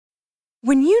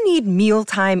When you need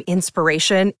mealtime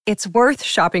inspiration, it's worth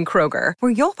shopping Kroger,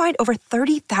 where you'll find over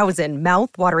 30,000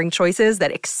 mouth-watering choices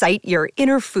that excite your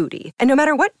inner foodie. And no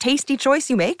matter what tasty choice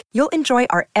you make, you'll enjoy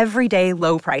our everyday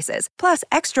low prices, plus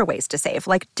extra ways to save,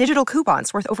 like digital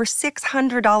coupons worth over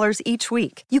 $600 each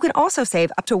week. You can also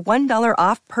save up to $1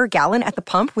 off per gallon at the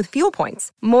pump with fuel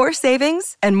points. More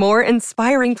savings and more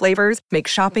inspiring flavors make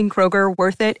shopping Kroger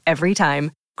worth it every time.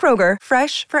 Kroger,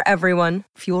 fresh for everyone.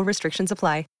 Fuel restrictions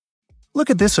apply. Look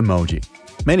at this emoji.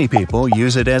 Many people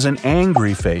use it as an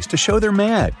angry face to show they're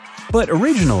mad. But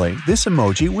originally, this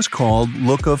emoji was called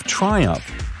Look of Triumph.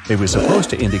 It was supposed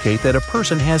to indicate that a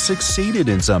person has succeeded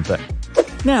in something.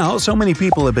 Now, so many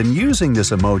people have been using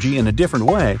this emoji in a different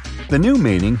way, the new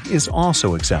meaning is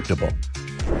also acceptable.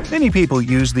 Many people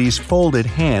use these folded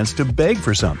hands to beg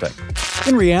for something.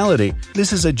 In reality,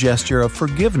 this is a gesture of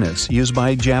forgiveness used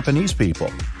by Japanese people.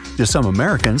 To some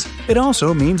Americans, it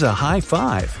also means a high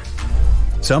five.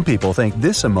 Some people think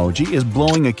this emoji is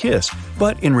blowing a kiss,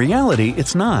 but in reality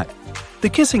it's not. The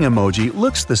kissing emoji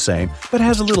looks the same, but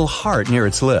has a little heart near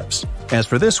its lips. As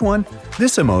for this one,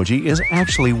 this emoji is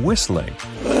actually whistling.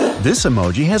 This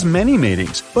emoji has many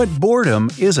meanings, but boredom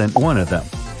isn't one of them.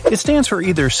 It stands for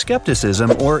either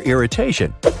skepticism or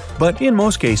irritation, but in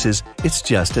most cases, it's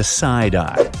just a side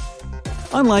eye.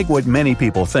 Unlike what many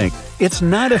people think, it's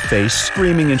not a face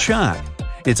screaming in shock.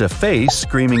 It's a face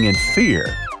screaming in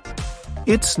fear.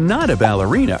 It's not a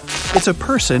ballerina. It's a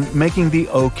person making the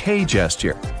OK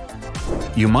gesture.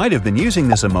 You might have been using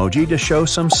this emoji to show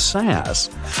some sass,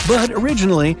 but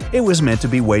originally it was meant to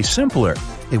be way simpler.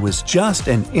 It was just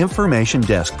an information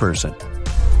desk person.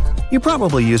 You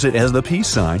probably use it as the peace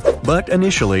sign, but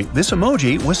initially this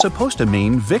emoji was supposed to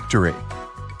mean victory.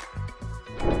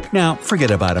 Now, forget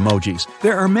about emojis.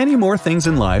 There are many more things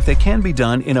in life that can be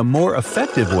done in a more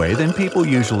effective way than people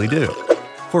usually do.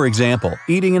 For example,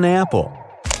 eating an apple.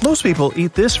 Most people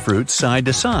eat this fruit side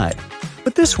to side,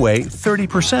 but this way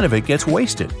 30% of it gets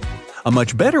wasted. A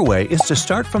much better way is to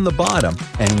start from the bottom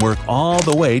and work all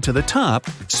the way to the top,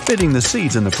 spitting the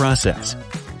seeds in the process.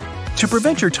 To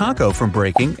prevent your taco from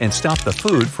breaking and stop the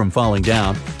food from falling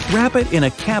down, wrap it in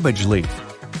a cabbage leaf.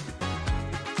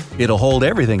 It'll hold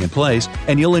everything in place,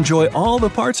 and you'll enjoy all the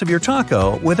parts of your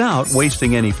taco without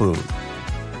wasting any food.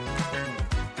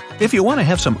 If you want to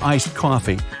have some iced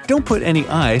coffee, don't put any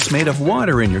ice made of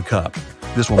water in your cup.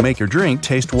 This will make your drink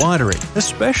taste watery,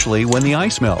 especially when the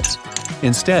ice melts.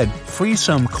 Instead, freeze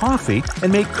some coffee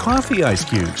and make coffee ice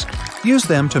cubes. Use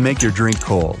them to make your drink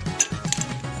cold.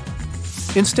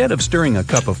 Instead of stirring a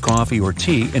cup of coffee or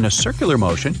tea in a circular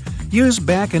motion, use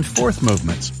back and forth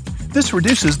movements. This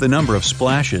reduces the number of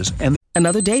splashes and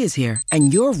Another day is here,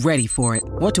 and you're ready for it.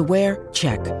 What to wear?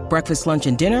 Check. Breakfast, lunch,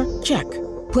 and dinner? Check.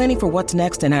 Planning for what's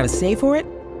next and how to save for it?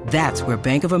 That's where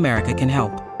Bank of America can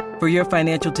help. For your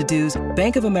financial to-dos,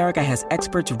 Bank of America has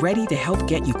experts ready to help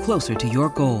get you closer to your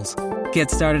goals. Get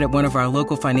started at one of our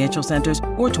local financial centers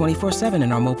or 24/7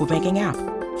 in our mobile banking app.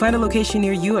 Find a location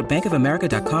near you at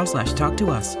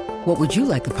bankofamerica.com/talktous. What would you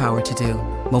like the power to do?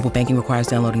 Mobile banking requires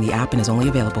downloading the app and is only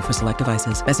available for select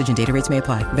devices. Message and data rates may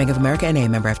apply. Bank of America N.A.,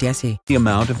 member FDIC. the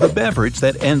amount of the beverage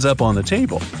that ends up on the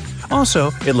table.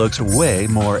 Also, it looks way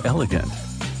more elegant.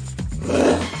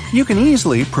 You can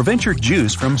easily prevent your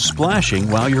juice from splashing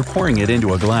while you're pouring it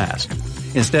into a glass.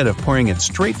 Instead of pouring it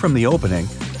straight from the opening,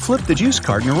 flip the juice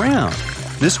carton around.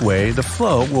 This way, the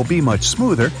flow will be much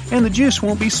smoother and the juice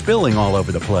won't be spilling all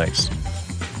over the place.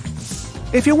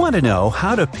 If you want to know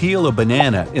how to peel a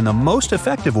banana in the most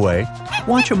effective way,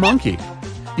 watch a monkey.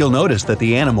 You'll notice that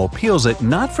the animal peels it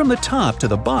not from the top to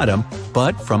the bottom,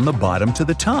 but from the bottom to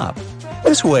the top.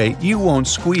 This way, you won't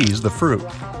squeeze the fruit.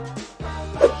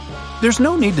 There's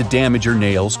no need to damage your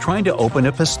nails trying to open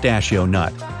a pistachio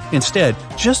nut. Instead,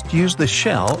 just use the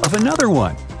shell of another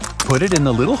one. Put it in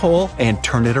the little hole and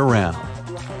turn it around.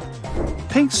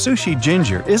 Pink sushi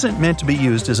ginger isn't meant to be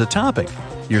used as a topping.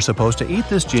 You're supposed to eat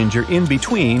this ginger in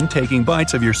between taking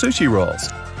bites of your sushi rolls.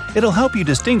 It'll help you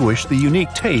distinguish the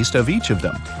unique taste of each of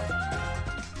them.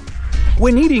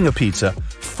 When eating a pizza,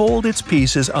 fold its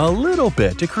pieces a little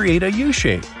bit to create a U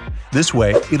shape. This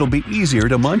way, it'll be easier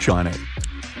to munch on it.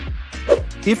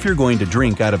 If you're going to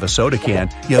drink out of a soda can,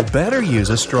 you better use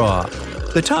a straw.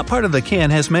 The top part of the can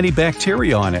has many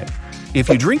bacteria on it. If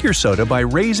you drink your soda by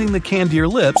raising the can to your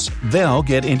lips, they'll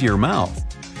get into your mouth.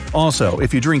 Also,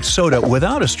 if you drink soda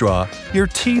without a straw, your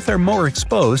teeth are more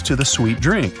exposed to the sweet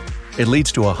drink. It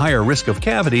leads to a higher risk of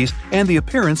cavities and the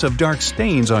appearance of dark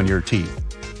stains on your teeth.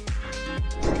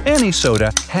 Any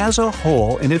soda has a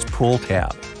hole in its pull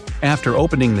tab. After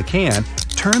opening the can,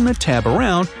 turn the tab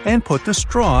around and put the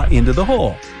straw into the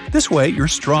hole. This way, your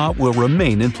straw will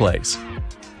remain in place.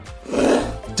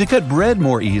 To cut bread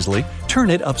more easily, turn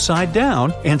it upside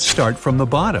down and start from the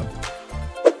bottom.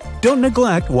 Don't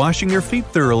neglect washing your feet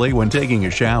thoroughly when taking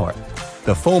a shower.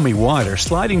 The foamy water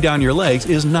sliding down your legs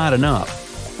is not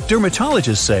enough.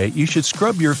 Dermatologists say you should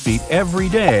scrub your feet every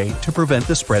day to prevent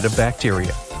the spread of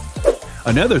bacteria.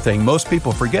 Another thing most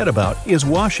people forget about is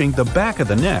washing the back of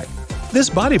the neck. This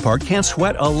body part can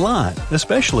sweat a lot,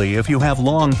 especially if you have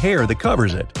long hair that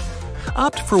covers it.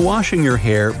 Opt for washing your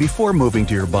hair before moving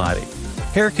to your body.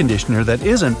 Hair conditioner that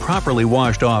isn't properly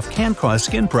washed off can cause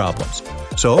skin problems.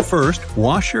 So first,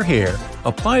 wash your hair,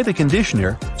 apply the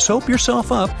conditioner, soap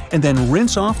yourself up, and then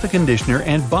rinse off the conditioner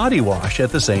and body wash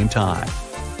at the same time.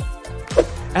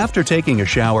 After taking a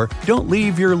shower, don't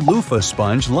leave your loofah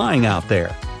sponge lying out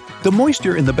there. The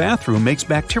moisture in the bathroom makes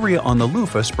bacteria on the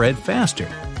loofah spread faster.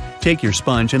 Take your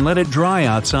sponge and let it dry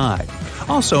outside.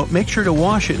 Also, make sure to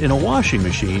wash it in a washing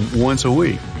machine once a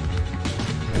week.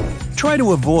 Try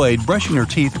to avoid brushing your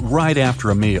teeth right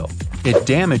after a meal. It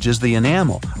damages the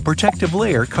enamel, a protective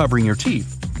layer covering your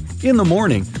teeth. In the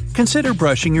morning, consider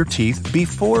brushing your teeth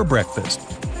before breakfast.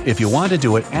 If you want to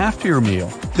do it after your meal,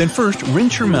 then first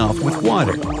rinse your mouth with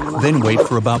water, then wait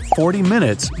for about 40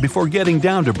 minutes before getting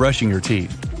down to brushing your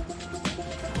teeth.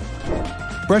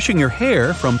 Brushing your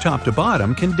hair from top to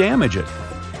bottom can damage it.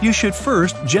 You should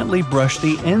first gently brush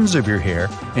the ends of your hair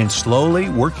and slowly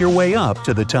work your way up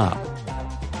to the top.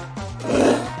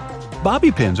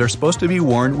 Bobby pins are supposed to be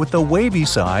worn with the wavy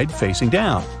side facing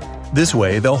down. This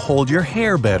way they'll hold your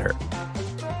hair better.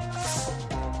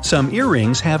 Some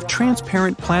earrings have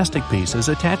transparent plastic pieces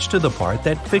attached to the part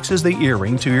that fixes the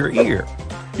earring to your ear.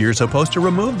 You're supposed to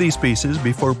remove these pieces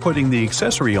before putting the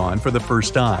accessory on for the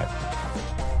first time.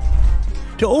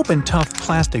 To open tough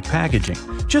plastic packaging,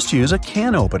 just use a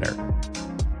can opener.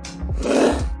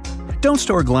 Don't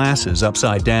store glasses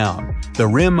upside down. The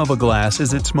rim of a glass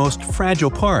is its most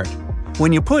fragile part.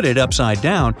 When you put it upside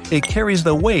down, it carries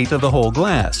the weight of the whole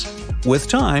glass. With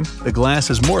time, the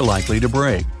glass is more likely to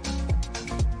break.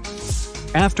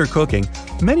 After cooking,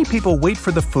 many people wait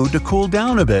for the food to cool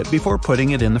down a bit before putting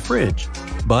it in the fridge.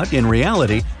 But in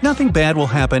reality, nothing bad will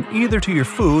happen either to your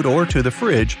food or to the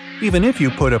fridge, even if you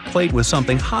put a plate with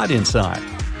something hot inside.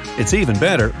 It's even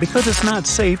better because it's not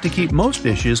safe to keep most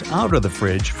dishes out of the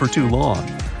fridge for too long.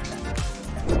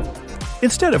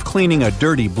 Instead of cleaning a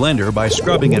dirty blender by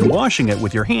scrubbing and washing it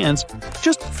with your hands,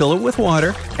 just fill it with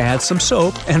water, add some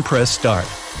soap, and press start.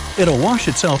 It'll wash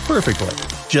itself perfectly.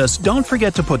 Just don't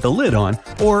forget to put the lid on,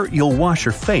 or you'll wash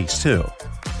your face too.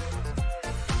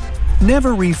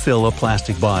 Never refill a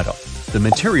plastic bottle. The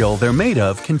material they're made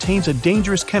of contains a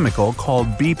dangerous chemical called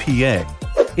BPA.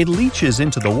 It leaches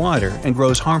into the water and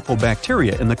grows harmful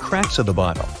bacteria in the cracks of the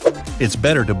bottle. It's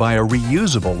better to buy a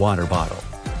reusable water bottle.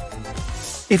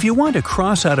 If you want to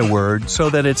cross out a word so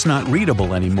that it's not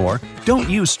readable anymore, don't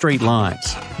use straight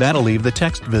lines. That'll leave the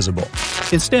text visible.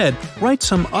 Instead, write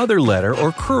some other letter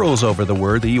or curls over the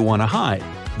word that you want to hide.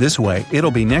 This way,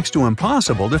 it'll be next to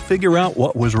impossible to figure out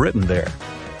what was written there.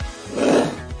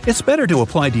 It's better to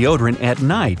apply deodorant at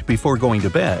night before going to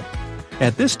bed.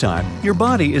 At this time, your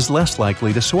body is less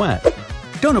likely to sweat.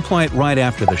 Don't apply it right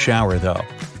after the shower, though.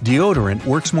 Deodorant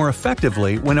works more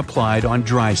effectively when applied on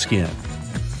dry skin.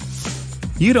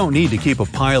 You don't need to keep a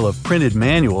pile of printed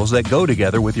manuals that go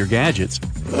together with your gadgets.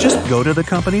 Just go to the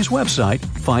company's website,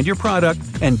 find your product,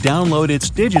 and download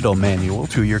its digital manual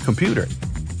to your computer.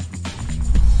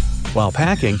 While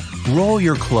packing, roll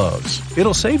your clothes.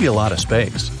 It'll save you a lot of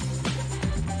space.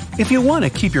 If you want to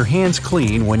keep your hands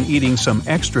clean when eating some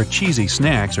extra cheesy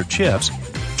snacks or chips,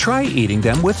 try eating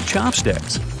them with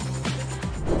chopsticks.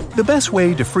 The best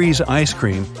way to freeze ice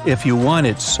cream, if you want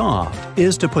it soft,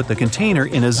 is to put the container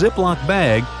in a Ziploc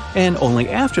bag and only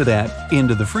after that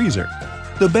into the freezer.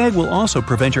 The bag will also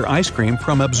prevent your ice cream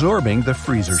from absorbing the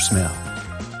freezer smell.